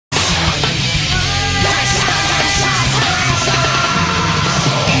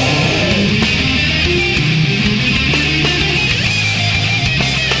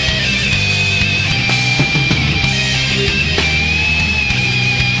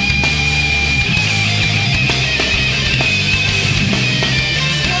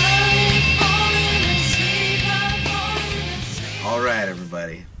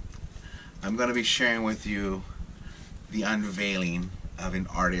going to be sharing with you the unveiling of an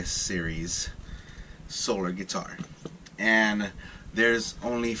artist series solar guitar. And there's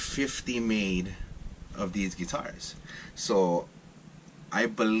only 50 made of these guitars. So I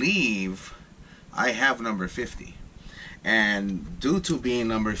believe I have number 50. And due to being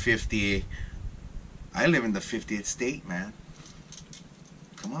number 50, I live in the 50th state, man.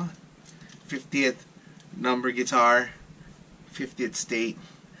 Come on. 50th number guitar, 50th state,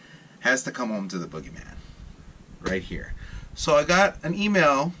 has to come home to the boogeyman. Right here. So I got an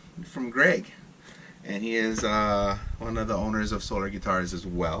email from Greg. And he is one of the owners of SolarGuitars as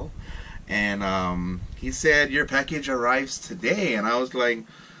well. And he said, your package arrives today. And I was like,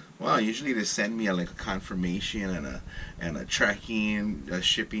 well, usually they send me like a confirmation and a tracking, a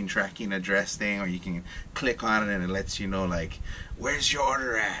shipping tracking address thing, or you can click on it and it lets you know like, where's your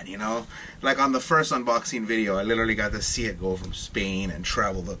order at, you know? Like on the first unboxing video, I literally got to see it go from Spain and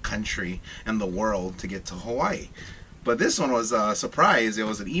travel the country and the world to get to Hawaii. But this one was a surprise. It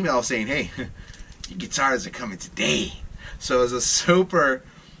was an email saying, hey, your guitars are coming today. So it was a super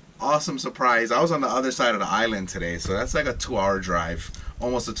awesome surprise. I was on the other side of the island today, so that's like a 2-hour drive.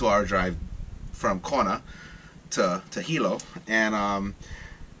 Almost a 2-hour drive from Kona to Hilo, and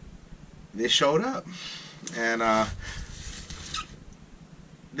they showed up, and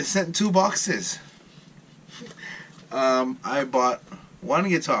they sent 2 boxes. I bought one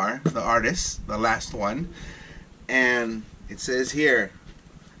guitar, the artist, the last one, and it says here,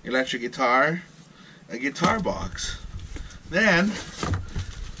 electric guitar, a guitar box. Then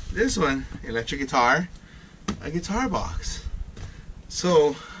this one, electric guitar, a guitar box.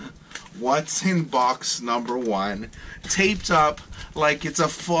 So, what's in box number 1? Taped up like it's a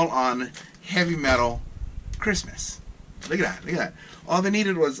full-on heavy metal Christmas. Look at that, look at that. All they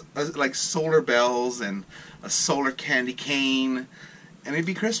needed was like solar bells and a solar candy cane, and it'd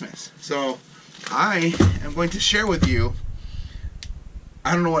be Christmas. So, I am going to share with you,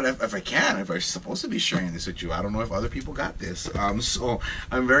 I don't know if I can, if I'm supposed to be sharing this with you. I don't know if other people got this. So,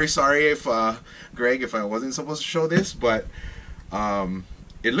 I'm very sorry if, Greg, if I wasn't supposed to show this, but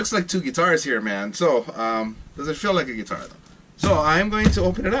it looks like 2 guitars here, man. So, does it feel like a guitar though? So I'm going to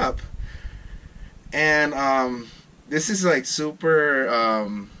open it up, and this is like super,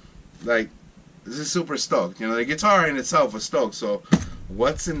 this is super stoked. You know, the guitar in itself was stoked. So,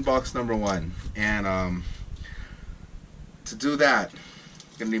 what's in box number 1? And to do that,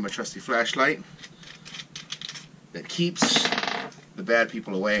 I'm gonna need my trusty flashlight that keeps the bad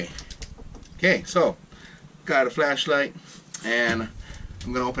people away. Okay, so got a flashlight. And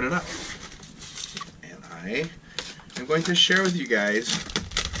I'm going to open it up. And I am going to share with you guys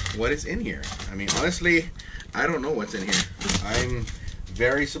what is in here. I mean, honestly, I don't know what's in here. I'm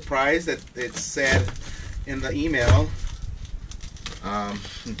very surprised that it said in the email,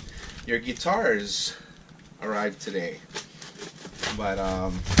 your guitars arrived today. But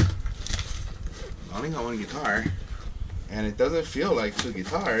I only got 1 guitar. And it doesn't feel like 2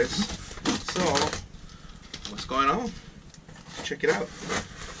 guitars. So, what's going on? Check it out.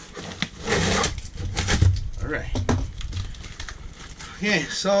 Alright. Okay,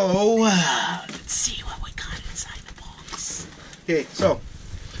 so let's see what we got inside the box. Okay, so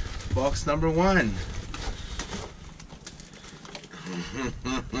box number 1.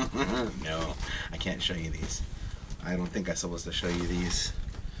 No, I can't show you these. I don't think I'm supposed to show you these.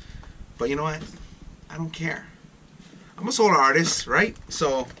 But you know what? I don't care. I'm a solar artist, right?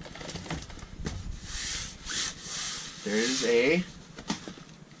 So there's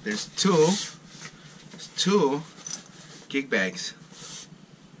two gig bags.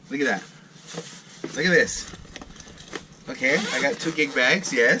 Look at that. Look at this. Okay, I got 2 gig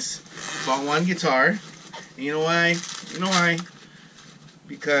bags, yes. Bought 1 guitar. And you know why? You know why?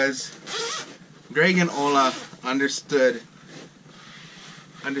 Because Greg and Ola understood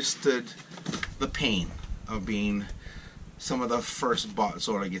the pain of being some of the first bought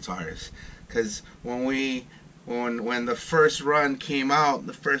solar guitars. Because when the first run came out,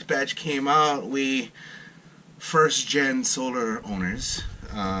 the first batch came out, we first gen solar owners,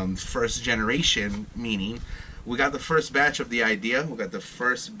 first generation, meaning we got the first batch of the idea, we got the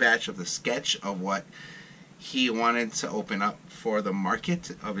first batch of the sketch of what he wanted to open up for the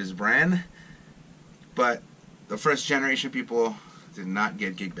market of his brand, but the first generation people did not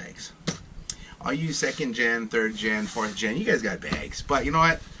get gig bags. All you 2nd gen, 3rd gen, 4th gen, you guys got bags. But you know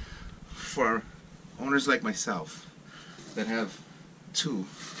what? For owners like myself that have 2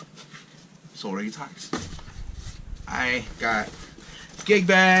 solar guitars, I got gig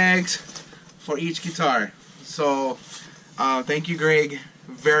bags for each guitar. So thank you, Greg,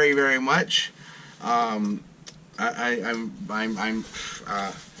 very, very much. I'm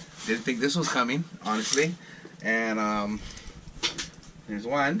Didn't think this was coming, honestly. And here's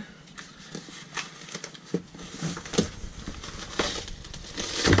one.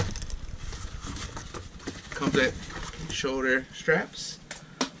 Comes with shoulder straps,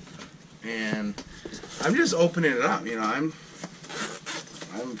 and I'm just opening it up. You know, I'm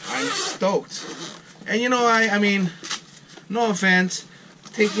stoked. And you know, I mean, no offense,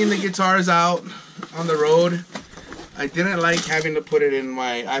 taking the guitars out on the road, I didn't like having to put it in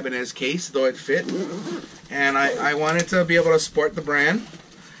my Ibanez case, though it fit. And I wanted to be able to sport the brand.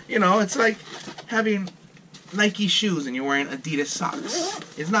 You know, it's like having Nike shoes and you're wearing Adidas socks.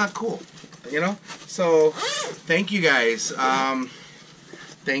 It's not cool, you know? So, thank you guys.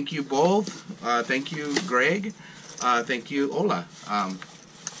 Thank you both. Thank you, Greg. Thank you, Ola.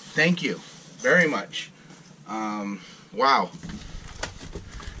 Thank you very much. Wow.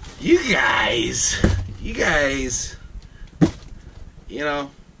 You guys, you know,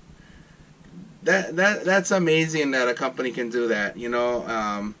 that's amazing that a company can do that. You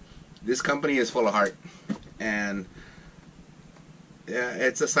know, this company is full of heart, and yeah,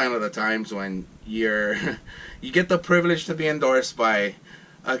 it's a sign of the times when you get the privilege to be endorsed by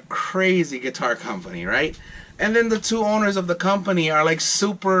a crazy guitar company, right? And then the two owners of the company are like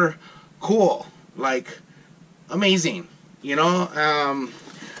super cool, like amazing, you know.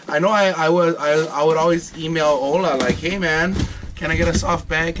 I know I would always email Ola like, hey man, can I get a soft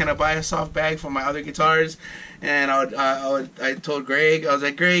bag? Can I buy a soft bag for my other guitars? And I told Greg, I was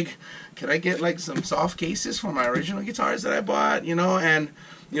like, Greg, can I get like some soft cases for my original guitars that I bought? You know, and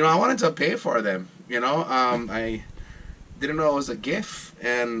you know, I wanted to pay for them. You know, I didn't know it was a gift,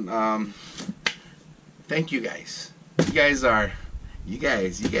 and thank you guys. You guys are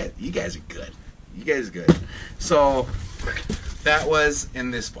good. You guys are good. So that was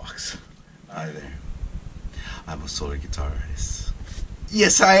in this box. Hi there. I'm a Solar guitar artist.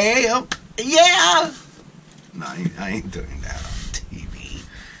 Yes, I am. Yeah. No, I ain't doing that on TV.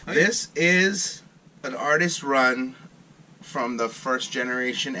 This is an artist run from the first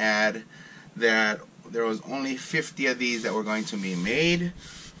generation ad that there was only 50 of these that were going to be made.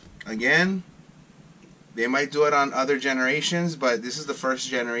 Again, they might do it on other generations, but this is the first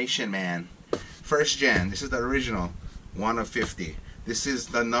generation, man. First gen. This is the original. 1 of 50. This is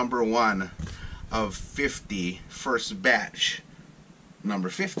the number 1 of 50, first batch, number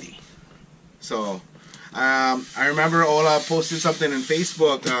 50. So I remember Ola posted something in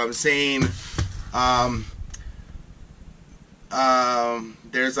Facebook saying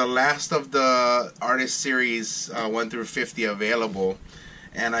there's a last of the artist series 1 through 50 available,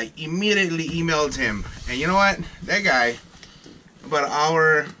 and I immediately emailed him. And you know what, that guy, about an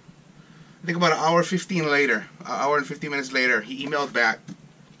hour, I think about an hour 15 later, an hour and 50 minutes later, he emailed back,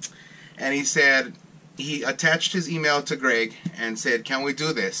 and he said, he attached his email to Greg and said, can we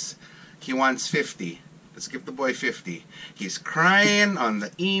do this? He wants 50. Let's give the boy 50. He's crying on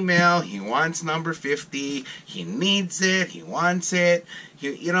the email. He wants number 50. He needs it. He wants it.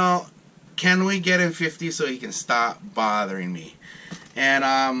 You know, can we get him 50 so he can stop bothering me?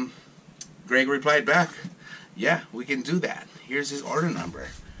 And Greg replied back, yeah, we can do that. Here's his order number.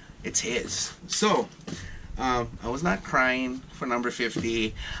 It's his. So I was not crying for number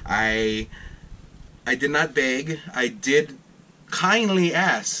 50. I did not beg. I did kindly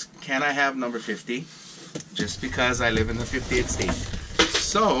ask, can I have number 50? Just because I live in the 50th state.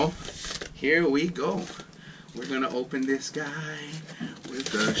 So here we go. We're gonna open this guy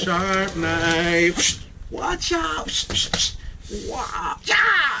with a sharp knife. Watch out! Watch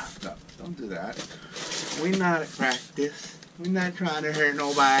out! No, don't do that. We're not at practice. We're not trying to hurt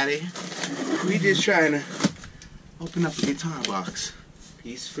nobody. We're just trying to open up the guitar box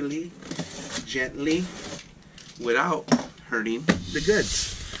peacefully, gently, without hurting the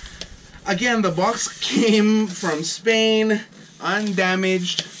goods. Again, the box came from Spain,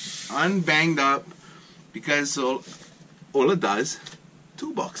 undamaged, unbanged up, because Ola does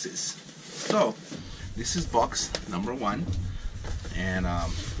 2 boxes. So this is box number 1, and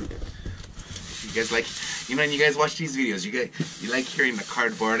you guys like, you know, when you guys watch these videos, you like hearing the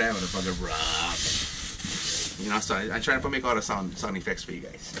cardboard out with a fucking rub. You know, so I try to make all the sound effects for you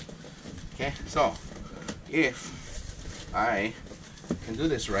guys. Okay, so if I can do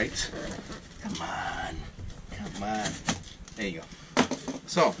this right, come on, there you go.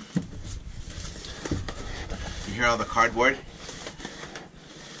 So you hear all the cardboard?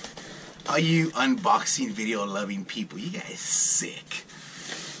 Are you unboxing video loving people? You guys sick.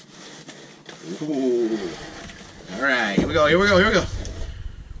 Ooh. Alright, here we go.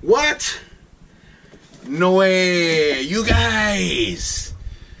 What? No way. You guys.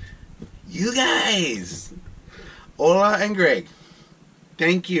 Ola and Greg,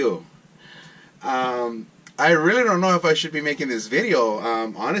 Thank you. I really don't know if I should be making this video.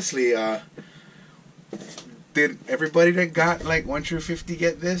 Honestly, did everybody that got like 1 through 50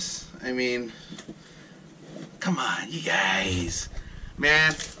 get this? I mean, come on, you guys.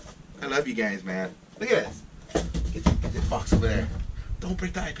 Man, I love you guys, man. Look at this. Get the box over there. Don't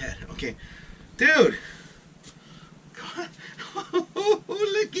break the iPad. Okay. Dude. Come on.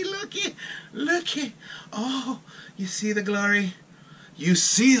 Looky, looky. Looky. Oh, you see the glory? You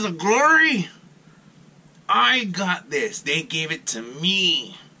see the glory? I got this. They gave it to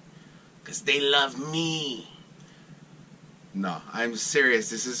me. Because they love me. No, I'm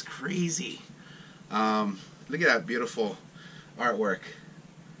serious. This is crazy. Look at that beautiful artwork.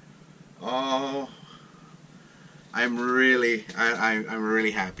 Oh, I'm really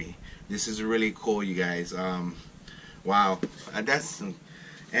happy. This is really cool, you guys. Wow,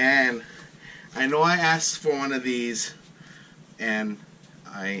 and I know I asked for one of these, and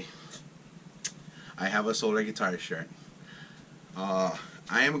I have a Solar Guitar shirt. I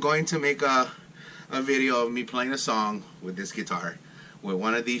am going to make a video of me playing a song with this guitar, with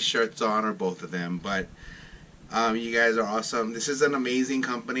one of these shirts on or both of them. But you guys are awesome. This is an amazing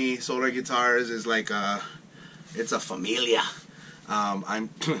company. SolarGuitars is like it's a familia. I'm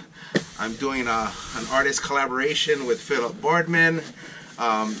doing an artist collaboration with Philip Boardman.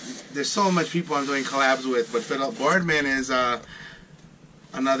 There's so much people I'm doing collabs with, but Philip Boardman is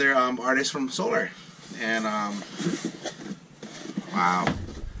another artist from Solar. And wow,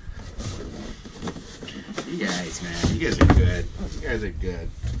 you guys, man, you guys are good. You guys are good.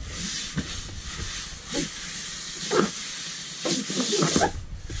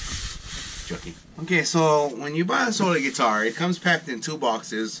 Joking. Okay, so when you buy a Solar guitar, it comes packed in 2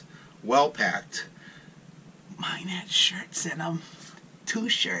 boxes, well packed. Mine had shirts in them, 2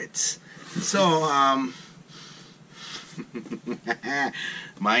 shirts. So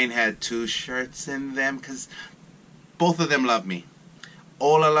mine had 2 shirts in them because both of them love me.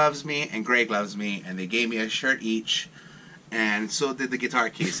 Ola loves me and Greg loves me, and they gave me a shirt each, and so did the guitar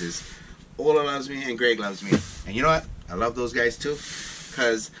cases. Ola loves me and Greg loves me, and you know what? I love those guys too,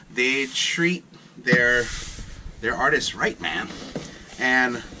 because they treat their artists right, man,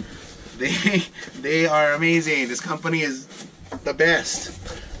 and they are amazing. This company is the best,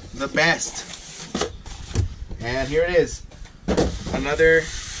 the best. And here it is, another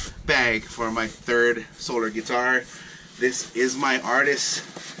bag for my 3rd Solar guitar. This is my artist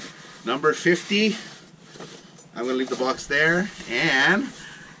number 50. I'm gonna leave the box there, and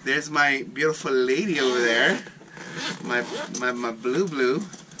there's my beautiful lady over there, my blue,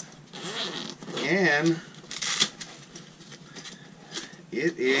 and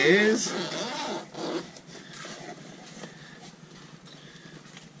it is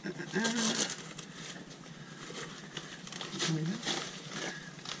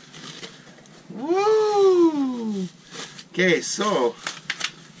woo! Okay, so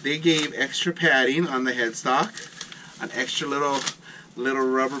they gave extra padding on the headstock, an extra little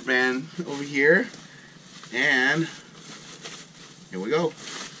rubber band over here, and here we go.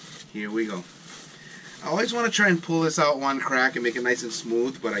 Here we go. I always want to try and pull this out one crack and make it nice and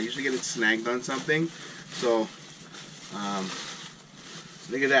smooth, but I usually get it snagged on something. So,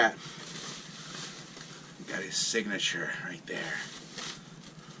 look at that. Got his signature right there.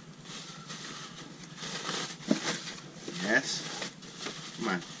 Yes. Come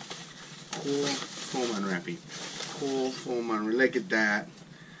on. Cool foam unwrapping. Cool foam unwrapping. Look at that.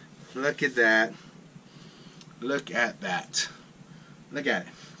 Look at that. Look at that. Look at it.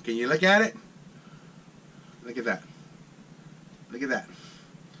 Can you look at it? Look at that. Look at that.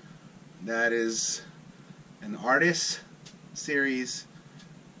 That is an Artist Series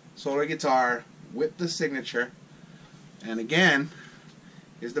Solar guitar with the signature. And again,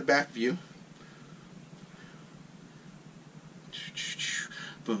 here's the back view.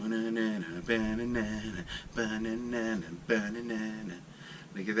 Look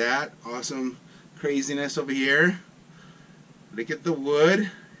at that awesome craziness over here. Look at the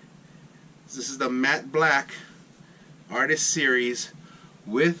wood. This is the matte black Artist Series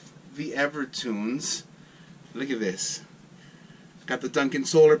with the Evertunes. Look at this. Got the Duncan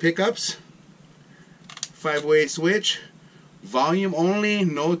Solar pickups, 5-way switch, volume only,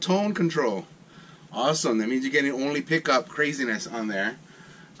 no tone control. Awesome. That means you're getting only pickup craziness on there.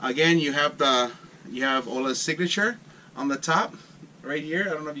 Again, you have Ola's signature on the top right here.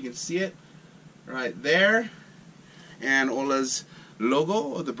 I don't know if you can see it right there, and Ola's logo,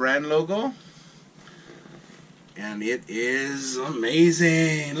 or the brand logo, and it is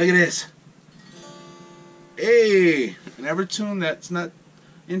amazing. Look at this. Hey, an Evertune that's not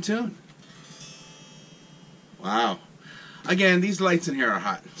in tune. Wow. again, these lights in here are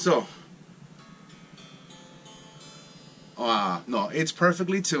hot. So, no, it's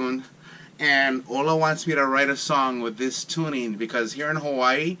perfectly tuned. And Ola wants me to write a song with this tuning because here in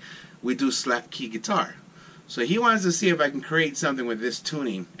Hawaii, we do slap key guitar. So he wants to see if I can create something with this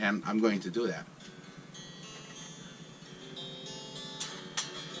tuning, and I'm going to do that.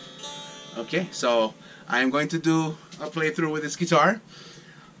 Okay, so I'm going to do a playthrough with this guitar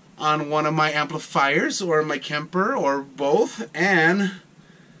on one of my amplifiers or my Kemper or both, and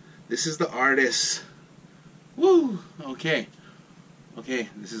this is the artist. Woo! Okay. Okay,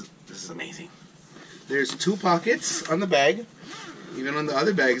 this is amazing. There's 2 pockets on the bag, even on the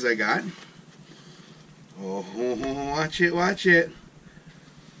other bags I got. Oh, watch it, watch it.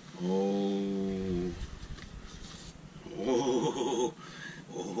 Oh. Oh.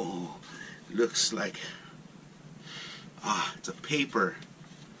 Oh. Looks like it's a paper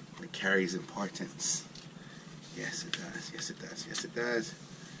that carries importance. Yes it does, yes it does, yes it does.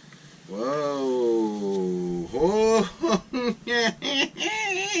 Whoa! Oh,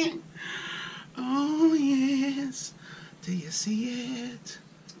 oh yes! Do you see it?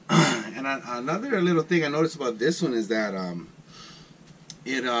 And another little thing I noticed about this one is that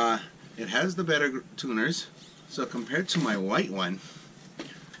it has the better tuners. So compared to my white one,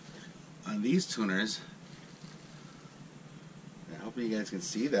 on these tuners, I hope you guys can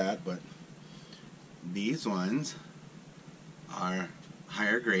see that, but these ones are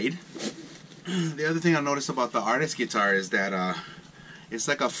higher grade. The other thing I noticed about the artist guitar is that it's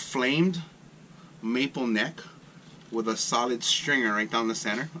like a flamed maple neck with a solid stringer right down the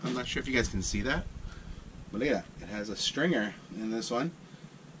center. I'm not sure if you guys can see that, but look at that. It has a stringer in this one.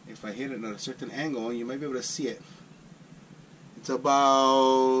 If I hit it at a certain angle, you might be able to see it. It's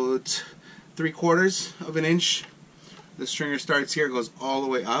about 3/4 of an inch. The stringer starts here, goes all the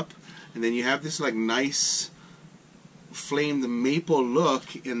way up, and then you have this like nice flamed maple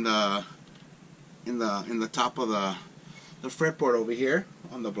look in the top of the fretboard over here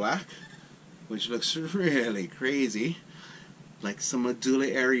on the black, which looks really crazy, like some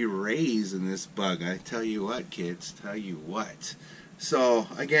medullary rays in this bug. I tell you what, kids, tell you what. So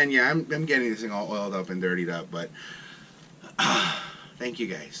again, yeah, I'm getting this thing all oiled up and dirtied up, but thank you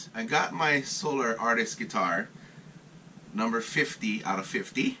guys. I got my Solar Artist guitar, number 50 out of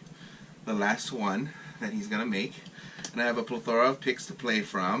 50, the last one that he's gonna make. And I have a plethora of picks to play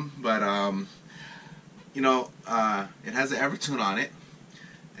from, but you know, it has an Evertune on it,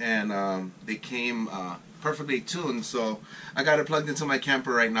 and they came perfectly tuned. So I got it plugged into my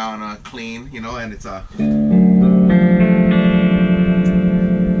Kemper right now on a clean, you know, and it's a.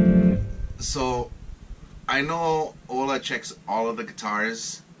 So I know Ola checks all of the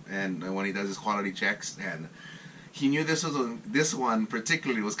guitars, and when he does his quality checks, and he knew this one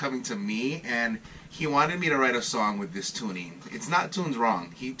particularly was coming to me, and he wanted me to write a song with this tuning. It's not tuned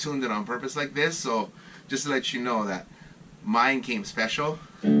wrong. He tuned it on purpose like this, so just to let you know that mine came special.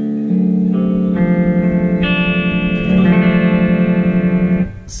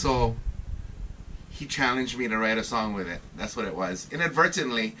 So he challenged me to write a song with it. That's what it was.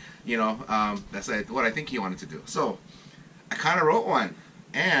 Inadvertently, you know, that's what I think he wanted to do. So I kind of wrote one,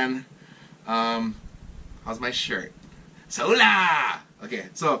 and how's my shirt? Solar! Okay,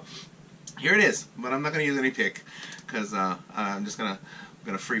 so here it is, but I'm not gonna use any pick because I'm just gonna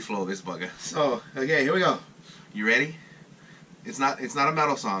free flow this bugger. So okay, here we go. You ready? It's not a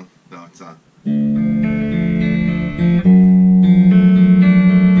metal song. No, it's a.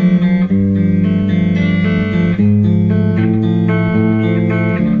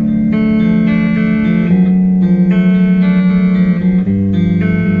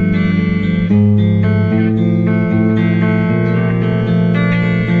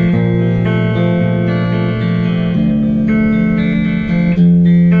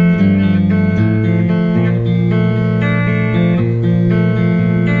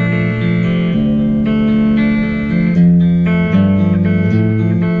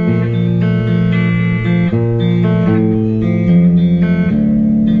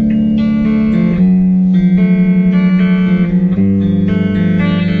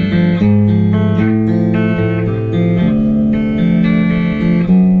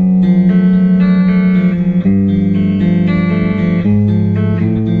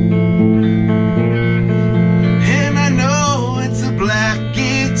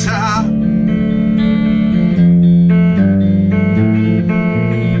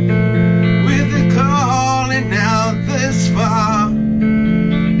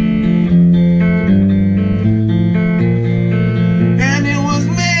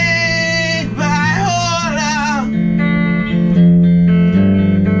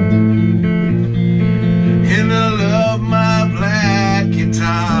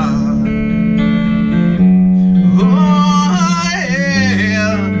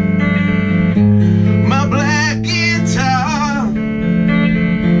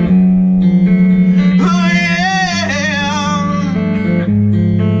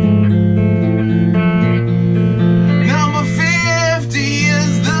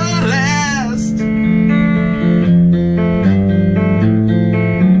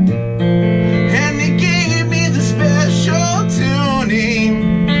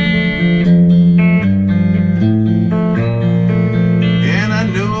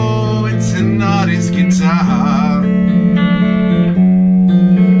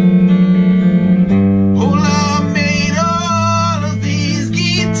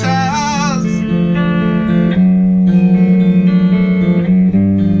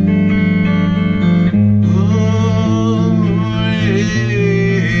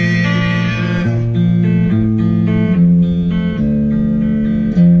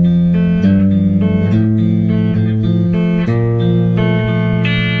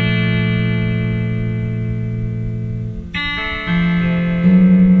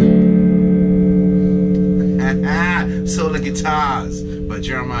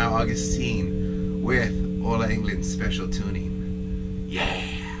 Augustine with OlaEnglund special tuning. Yeah!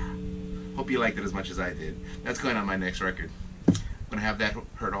 Hope you liked it as much as I did. That's going on my next record. I'm gonna have that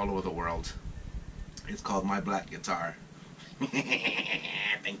heard all over the world. It's called My Black Guitar.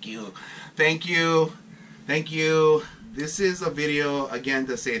 Thank you. Thank you. Thank you. This is a video again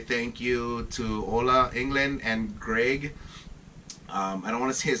to say thank you to OlaEnglund and Greg. I don't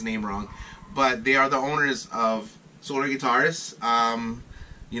want to say his name wrong, but they are the owners of SolarGuitars.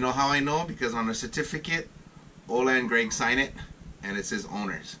 You know how I know? Because on the certificate, Ola and Greg sign it, and it says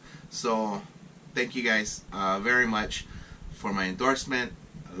owners. So thank you guys very much for my endorsement.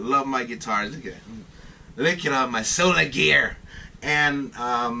 I love my guitars. Look at all my solar gear, and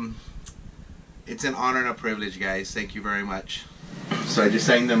it's an honor and a privilege, guys. Thank you very much. So I just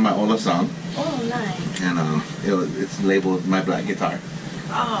sang them my Ola song. Oh, nice. And it's labeled My Black Guitar.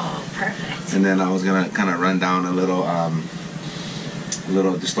 Oh, perfect. And then I was gonna kind of run down a little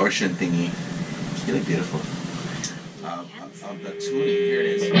distortion thingy. It's really beautiful. Of the tuning. Here it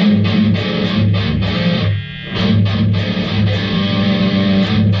is.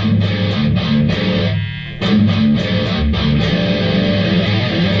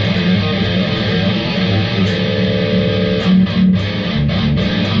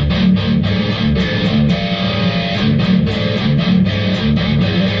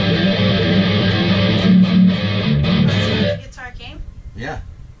 Yeah.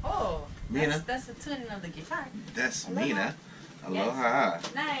 Oh, that's the tuning of the guitar. That's Mina. Aloha.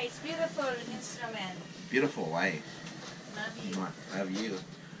 Yes. Nice, beautiful instrument. Beautiful wife. Love you. Love you.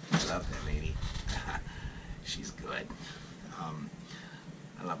 I love that lady. She's good.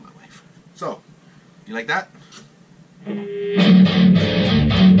 I love my wife. So, you like that?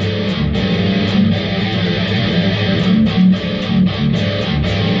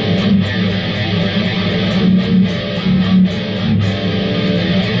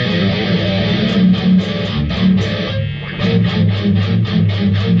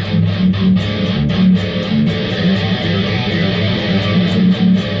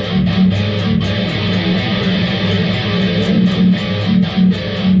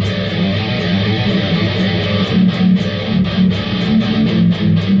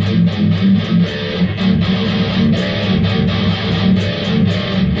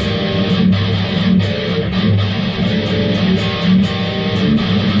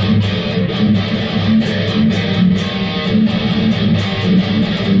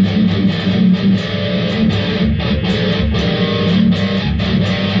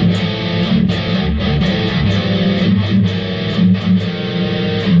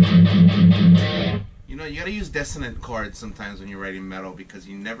 You gotta use dissonant chords sometimes when you're writing metal, because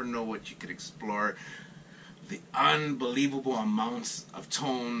you never know what you could explore, the unbelievable amounts of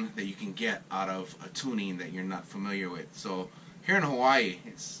tone that you can get out of a tuning that you're not familiar with. So here in Hawaii,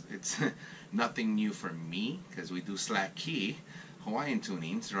 it's nothing new for me, because we do slack key Hawaiian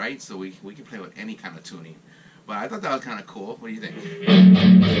tunings, right? So we can play with any kind of tuning. But I thought that was kind of cool. What do you think?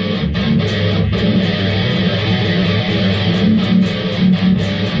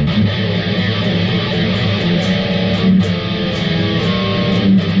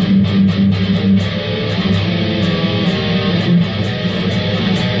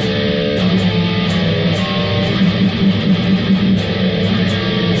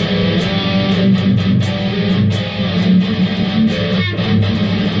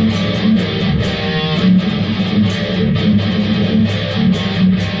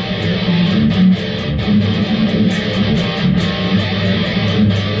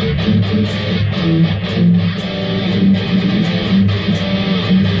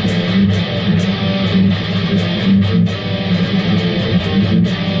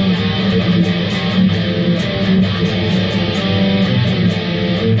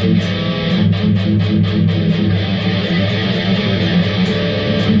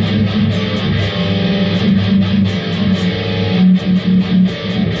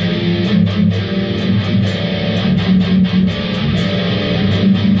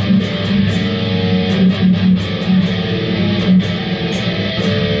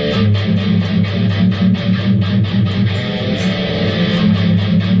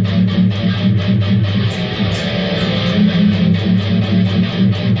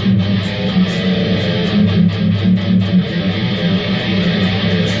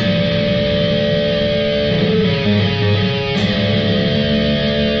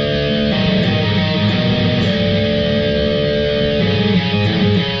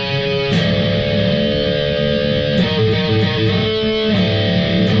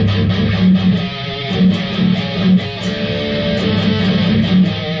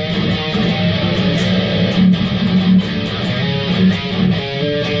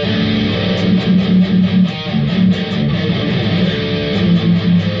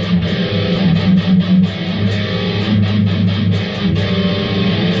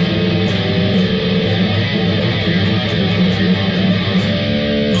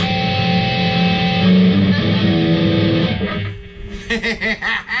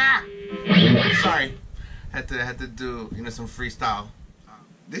 Sorry, had to do some freestyle.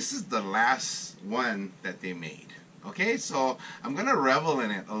 This is the last one that they made. Okay, so I'm gonna revel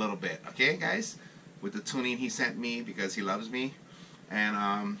in it a little bit. Okay, guys, with the tuning he sent me because he loves me.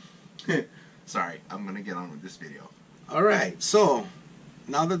 And sorry, I'm gonna get on with this video. All right, so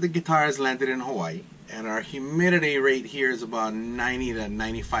now that the guitar has landed in Hawaii and our humidity rate here is about 90 to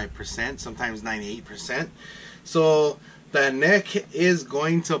 95%, sometimes 98%. So the neck is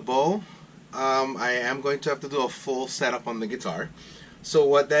going to bow. I am going to have to do a full setup on the guitar. So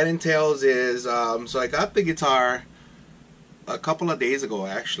what that entails is, so I got the guitar a couple of days ago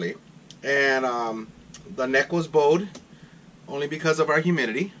actually, and the neck was bowed only because of our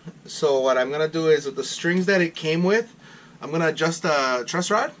humidity. So what I'm going to do is with the strings that it came with, I'm going to adjust the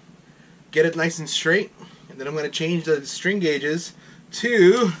truss rod, get it nice and straight, and then I'm going to change the string gauges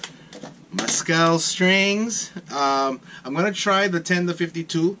to my Skull strings. I'm going to try the 10 to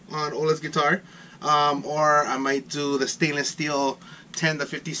 52 on Ola's guitar, or I might do the stainless steel 10 to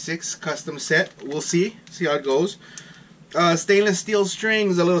 56 custom set. We'll see how it goes. Stainless steel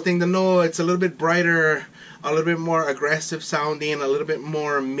strings, a little thing to know, it's a little bit brighter, a little bit more aggressive sounding, a little bit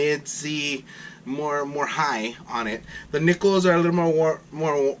more mid-C, more high on it. The nickels are a little more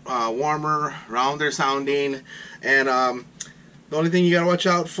warmer, rounder sounding, and the only thing you gotta watch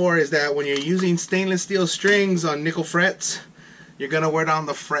out for is that when you're using stainless steel strings on nickel frets, you're gonna wear down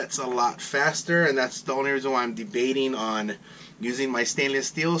the frets a lot faster, and that's the only reason why I'm debating on using my stainless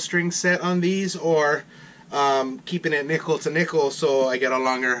steel string set on these, or keeping it nickel to nickel so I get a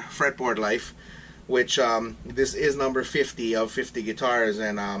longer fretboard life, which this is number 50 of 50 guitars,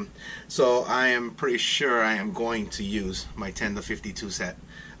 and so I am pretty sure I am going to use my 10 to 52 set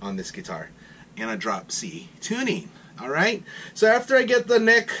on this guitar in a drop C tuning. Alright, so after I get the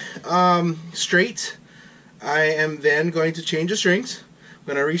neck straight, I am then going to change the strings.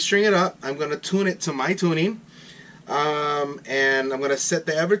 I'm going to restring it up. I'm going to tune it to my tuning. And I'm going to set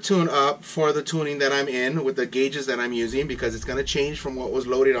the Evertune up for the tuning that I'm in with the gauges that I'm using, because it's going to change from what was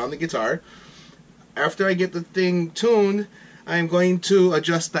loaded on the guitar. After I get the thing tuned, I'm going to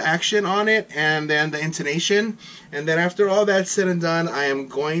adjust the action on it and then the intonation. And then after all that's said and done, I am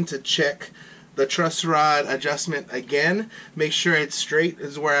going to check the truss rod adjustment again. Make sure it's straight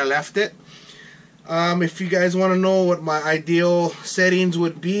is where I left it. If you guys want to know what my ideal settings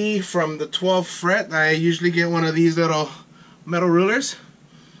would be from the 12th fret, I usually get one of these little metal rulers.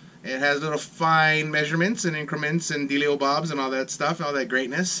 It has little fine measurements and increments and dealio bobs and all that stuff, all that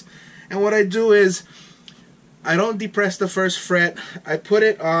greatness. And what I do is, I don't depress the first fret. I put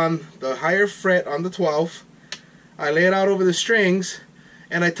it on the higher fret on the 12th. I lay it out over the strings,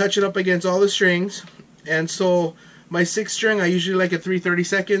 and I touch it up against all the strings. And so my 6th string I usually like at 3/30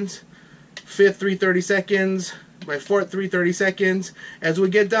 seconds, 5th 3/30 seconds, my 4th 3/30 seconds. As we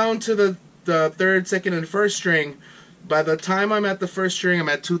get down to the 3rd, 2nd, and 1st string, by the time I'm at the 1st string I'm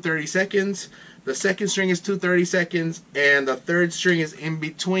at 2/30 seconds, the 2nd string is 2/30 seconds, and the 3rd string is in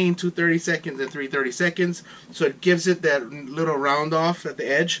between 2/30 seconds and 3/30 seconds, so it gives it that little round off at the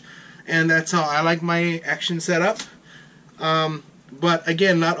edge, and that's how I like my action setup. But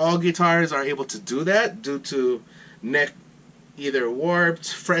again, not all guitars are able to do that due to neck either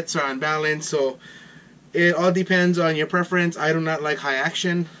warped, frets are unbalanced, so it all depends on your preference. I do not like high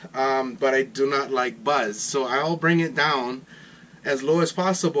action, but I do not like buzz, so I'll bring it down as low as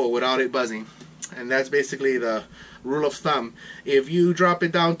possible without it buzzing. And that's basically the rule of thumb. If you drop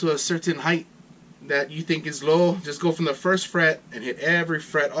it down to a certain height that you think is low, just go from the 1st fret and hit every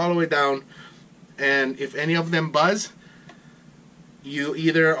fret all the way down, and if any of them buzz, you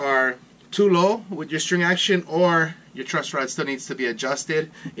either are too low with your string action, or your truss rod still needs to be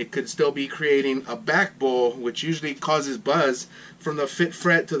adjusted. It could still be creating a back bow, which usually causes buzz from the 5th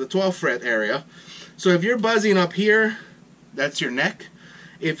fret to the 12th fret area. So if you're buzzing up here, that's your neck.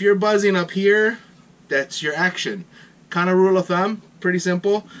 If you're buzzing up here, that's your action. Kind of rule of thumb, pretty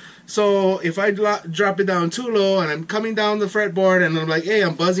simple. So if I drop it down too low and I'm coming down the fretboard and I'm like, hey,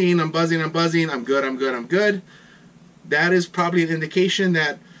 I'm buzzing, I'm good, that is probably an indication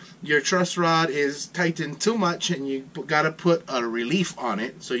that your truss rod is tightened too much and you got to put a relief on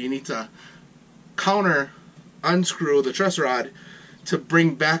it. So you need to unscrew the truss rod to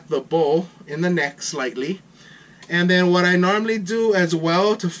bring back the bow in the neck slightly. And then what I normally do as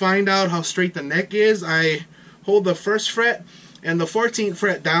well to find out how straight the neck is, I hold the 1st fret and the 14th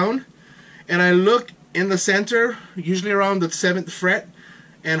fret down, and I look in the center, usually around the 7th fret,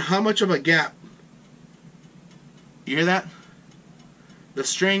 and how much of a gap. You hear that? The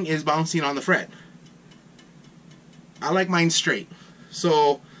string is bouncing on the fret. I like mine straight,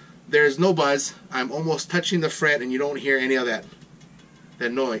 so there's no buzz. I'm almost touching the fret and you don't hear any of that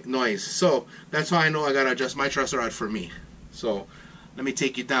noise. So that's how I know I gotta adjust my truss rod for me. So let me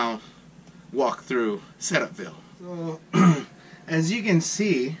take you down, walk through Setupville. So as you can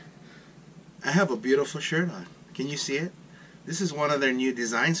see, I have a beautiful shirt on. Can you see it? This is one of their new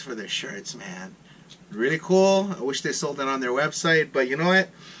designs for their shirts, man. Really cool. I wish they sold it on their website, but you know what?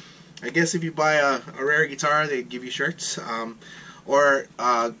 I guess if you buy a rare guitar, they give you shirts. Ola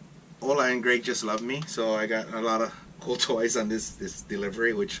and Greg just love me, so I got a lot of cool toys on this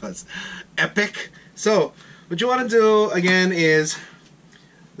delivery, which was epic. So what you want to do again is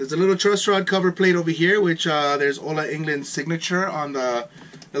there's a little truss rod cover plate over here, which there's OlaEnglund's signature on the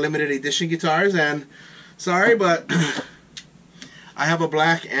limited edition guitars. And sorry, but I have a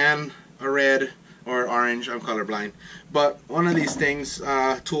black and a red or orange. I'm colorblind, but one of these things,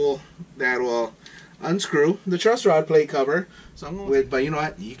 tool that will unscrew the truss rod plate cover. So I'm going but you know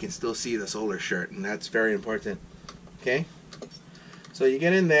what? You can still see the Solar shirt, and that's very important. Okay, so you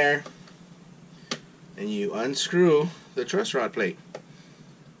get in there and you unscrew the truss rod plate.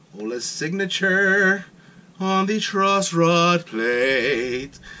 Ola's signature on the truss rod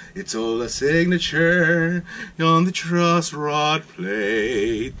plate. It's Ola's signature on the truss rod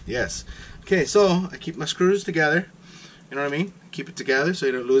plate. Yes. Okay, so I keep my screws together. You know what I mean? Keep it together so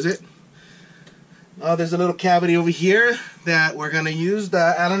you don't lose it. There's a little cavity over here that we're going to use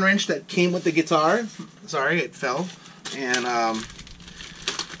the Allen wrench that came with the guitar. Sorry, it fell. And so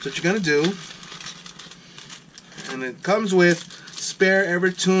what you're going to do, and it comes with spare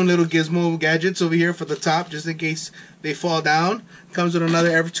Evertune little gizmo gadgets over here for the top, just in case they fall down. Comes with another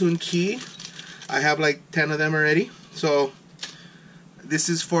Evertune key. I have like 10 of them already. So this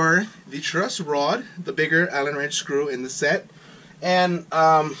is for the truss rod, the bigger Allen wrench screw in the set. And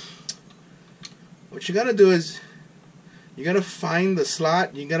what you're gonna do is you're gonna find the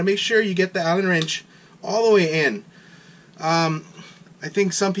slot. You gotta make sure you get the Allen wrench all the way in. I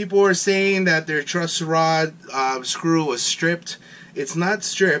think some people were saying that their truss rod screw was stripped. It's not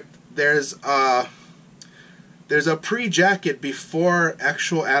stripped. There's a pre-jacket before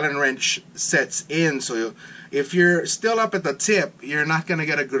actual Allen wrench sets in. So if you're still up at the tip, you're not going to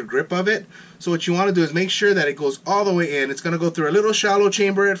get a good grip of it. So what you want to do is make sure that it goes all the way in. It's going to go through a little shallow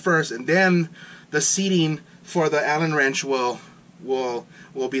chamber at first, and then the seating for the Allen wrench will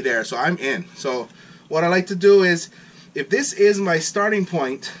be there. So I'm in. So what I like to do is, if this is my starting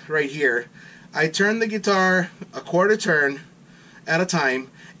point right here, I turn the guitar a quarter turn at a time,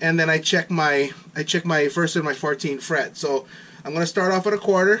 and then I check my first and my 14th fret. So I'm going to start off at a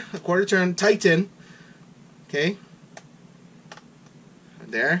quarter turn, tighten, okay,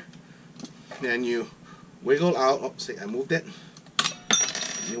 there, then you wiggle out. Oh, see, I moved it.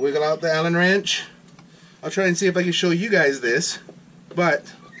 You wiggle out the Allen wrench. I'll try and see if I can show you guys this,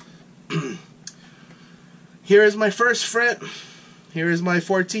 but here is my first fret. Here is my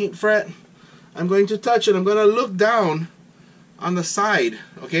 14th fret. I'm going to touch it. I'm going to look down on the side,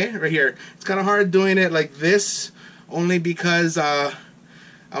 okay, right here. It's kind of hard doing it like this, only because I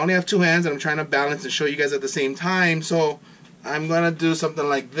only have two hands and I'm trying to balance and show you guys at the same time. So I'm going to do something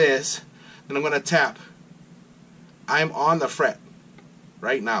like this, and I'm going to tap. I'm on the fret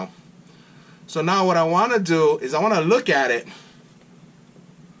right now. So now what I want to do is I want to look at it.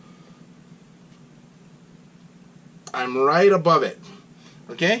 I'm right above it,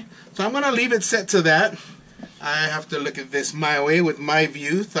 okay? So I'm going to leave it set to that. I have to look at this my way with my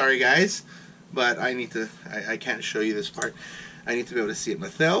view. Sorry guys, but I can't show you this part. I need to be able to see it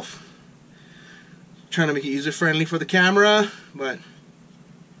myself. Trying to make it user friendly for the camera, but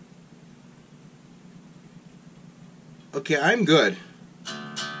okay, I'm good.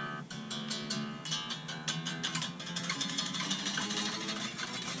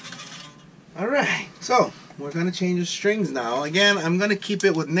 Alright, so we're going to change the strings now. Again, I'm going to keep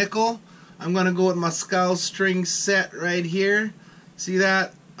it with nickel. I'm going to go with my Skull string set right here. See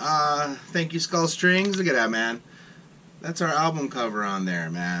that? Thank you, Skull Strings. Look at that, man. That's our album cover on there,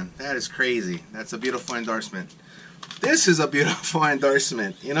 man. That is crazy. That's a beautiful endorsement. This is a beautiful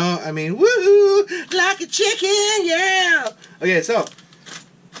endorsement. You know, I mean, woohoo! Like a chicken, yeah! Okay, so,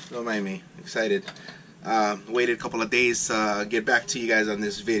 don't mind me. Excited. Waited a couple of days to get back to you guys on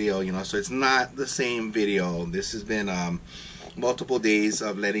this video, you know, so it's not the same video. This has been multiple days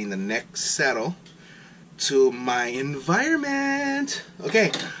of letting the neck settle to my environment.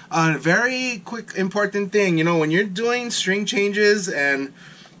 Okay, a very quick important thing, you know, when you're doing string changes and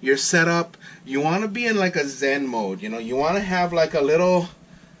your setup, you want to be in like a Zen mode, you know, you want to have like a little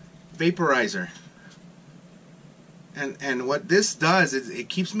vaporizer. And what this does is it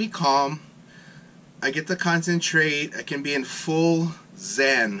keeps me calm. I get to concentrate. I can be in full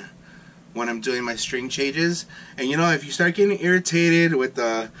Zen when I'm doing my string changes. And you know, if you start getting irritated with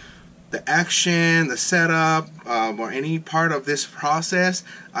the action, the setup, or any part of this process,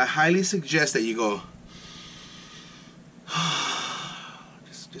 I highly suggest that you go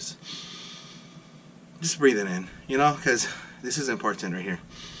just breathe it in, you know, because this is important right here.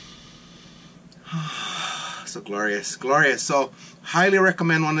 So glorious, glorious. So highly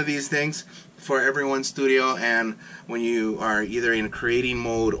recommend one of these things for everyone's studio, and when you are either in creating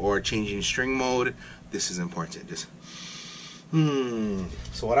mode or changing string mode, this is important. Just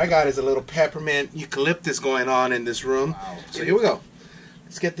So what I got is a little peppermint eucalyptus going on in this room. Wow. So here we go.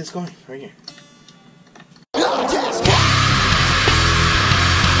 Let's get this going right here.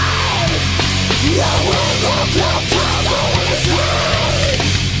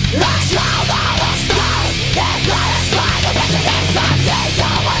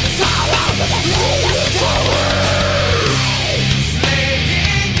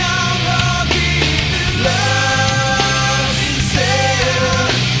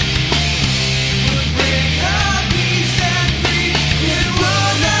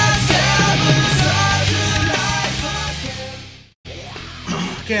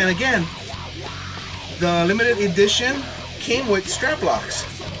 And again, the limited edition came with strap locks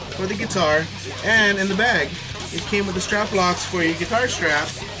for the guitar, and in the bag it came with the strap locks for your guitar strap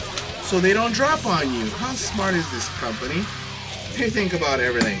so they don't drop on you. How smart is this company? They think about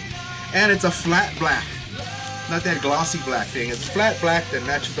everything. And it's a flat black, not that glossy black thing. It's flat black that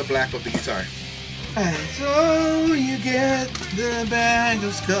matches the black of the guitar. And so you get the bag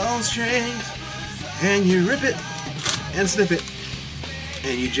of skull strings and you rip it and slip it,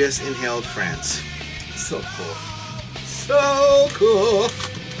 and you just inhaled France. So cool. So cool.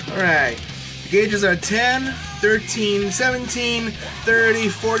 Alright. The gauges are 10, 13, 17, 30,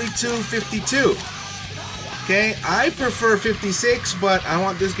 42, 52. Okay, I prefer 56, but I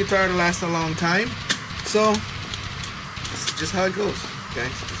want this guitar to last a long time. So, this is just how it goes. Okay,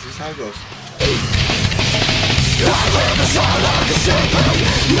 this is just how it goes.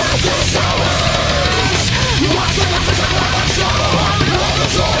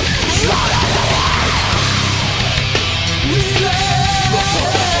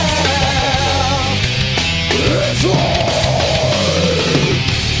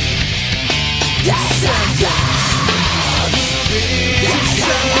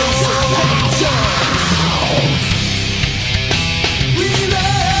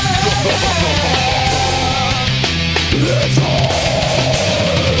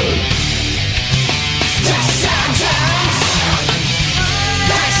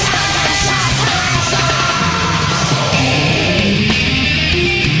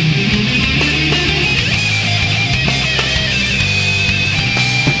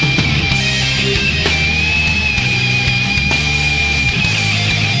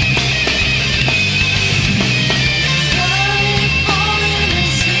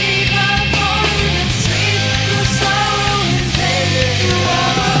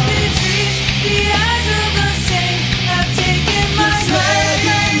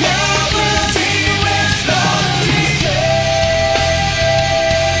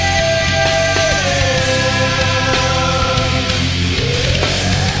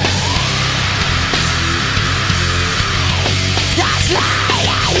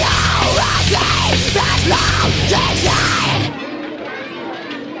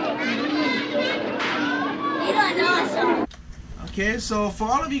 Okay, so for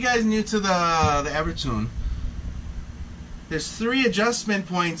all of you guys new to the Evertune, there's 3 adjustment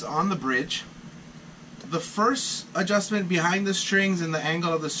points on the bridge. The first adjustment behind the strings and the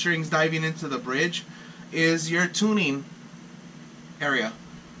angle of the strings diving into the bridge is your tuning area.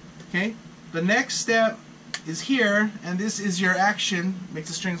 Okay, the next step is here, and this is your action, makes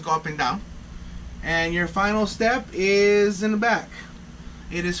the strings go up and down. And your final step is in the back.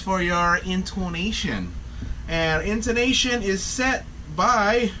 It is for your intonation. And intonation is set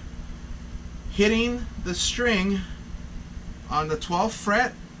by hitting the string on the 12th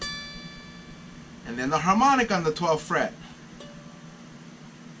fret and then the harmonic on the 12th fret.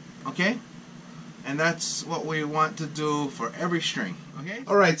 Okay? And that's what we want to do for every string. Okay?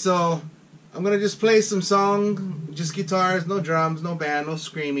 Alright, so I'm gonna just play some song, just guitars, no drums, no band, no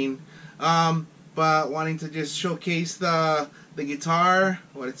screaming. But wanting to just showcase the guitar,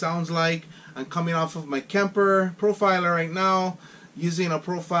 what it sounds like. I'm coming off of my Kemper profiler right now, using a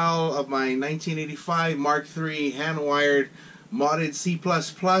profile of my 1985 Mark III hand-wired modded C++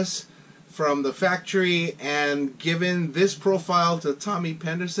 from the factory, and given this profile to Tommy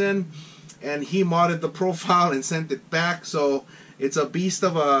Penderson, and he modded the profile and sent it back. So it's a beast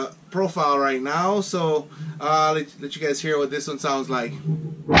of a profile right now. So let you guys hear what this one sounds like.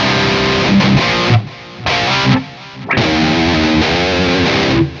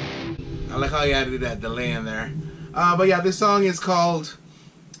 probably added that delay in there. But yeah, this song is called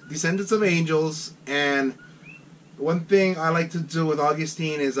Descendants of Angels, and one thing I like to do with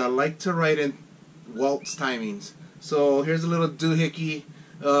Augustine is I like to write in waltz timings. So here's a little doohickey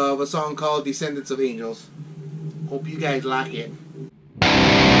of a song called Descendants of Angels. Hope you guys like it.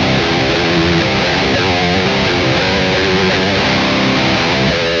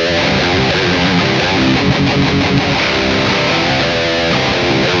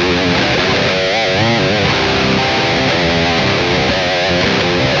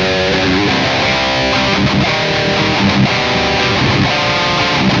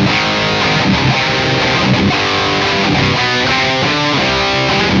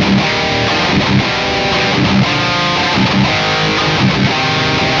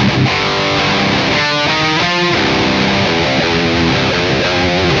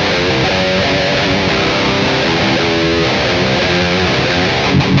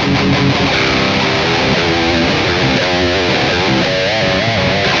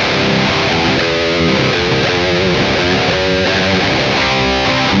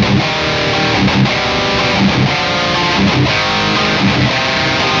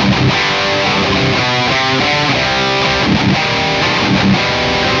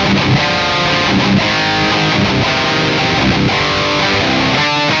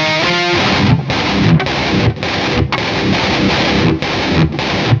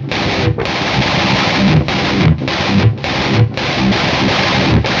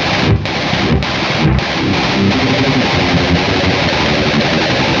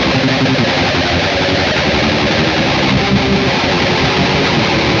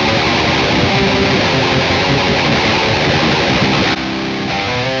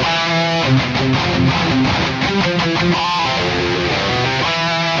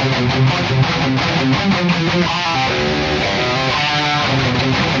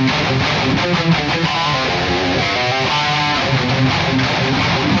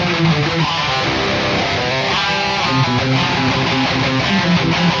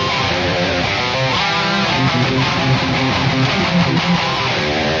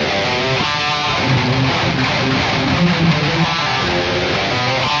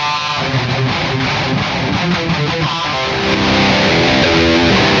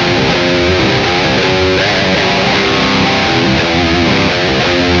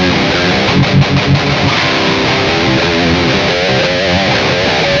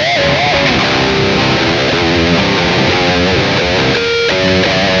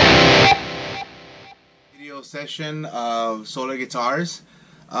 Session of Solar Guitars.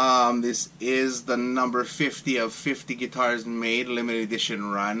 This is the number 50 of 50 guitars made, limited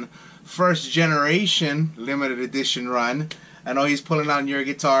edition run. First generation limited edition run. I know he's pulling out newer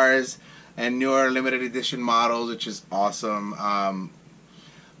guitars and newer limited edition models, which is awesome.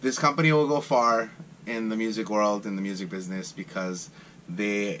 This company will go far in the music world, in the music business, because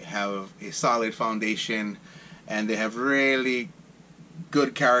they have a solid foundation and they have really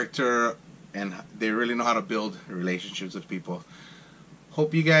good character, and they really know how to build relationships with people.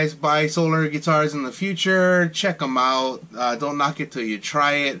 Hope you guys buy Solar Guitars in the future. Check them out. Don't knock it till you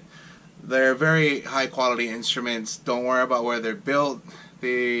try it. They're very high quality instruments. Don't worry about where they're built.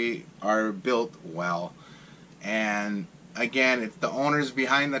 They are built well. And again, it's the owners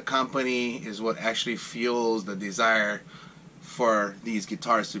behind the company is what actually fuels the desire for these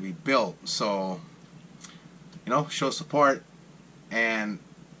guitars to be built. So, you know, show support. And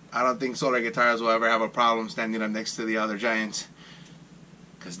I don't think Solar Guitars will ever have a problem standing up next to the other giants,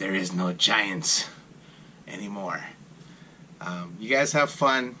 because there is no giants anymore. You guys have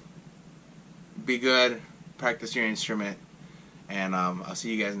fun, be good, practice your instrument, and I'll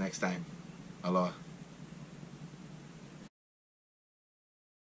see you guys next time. Aloha.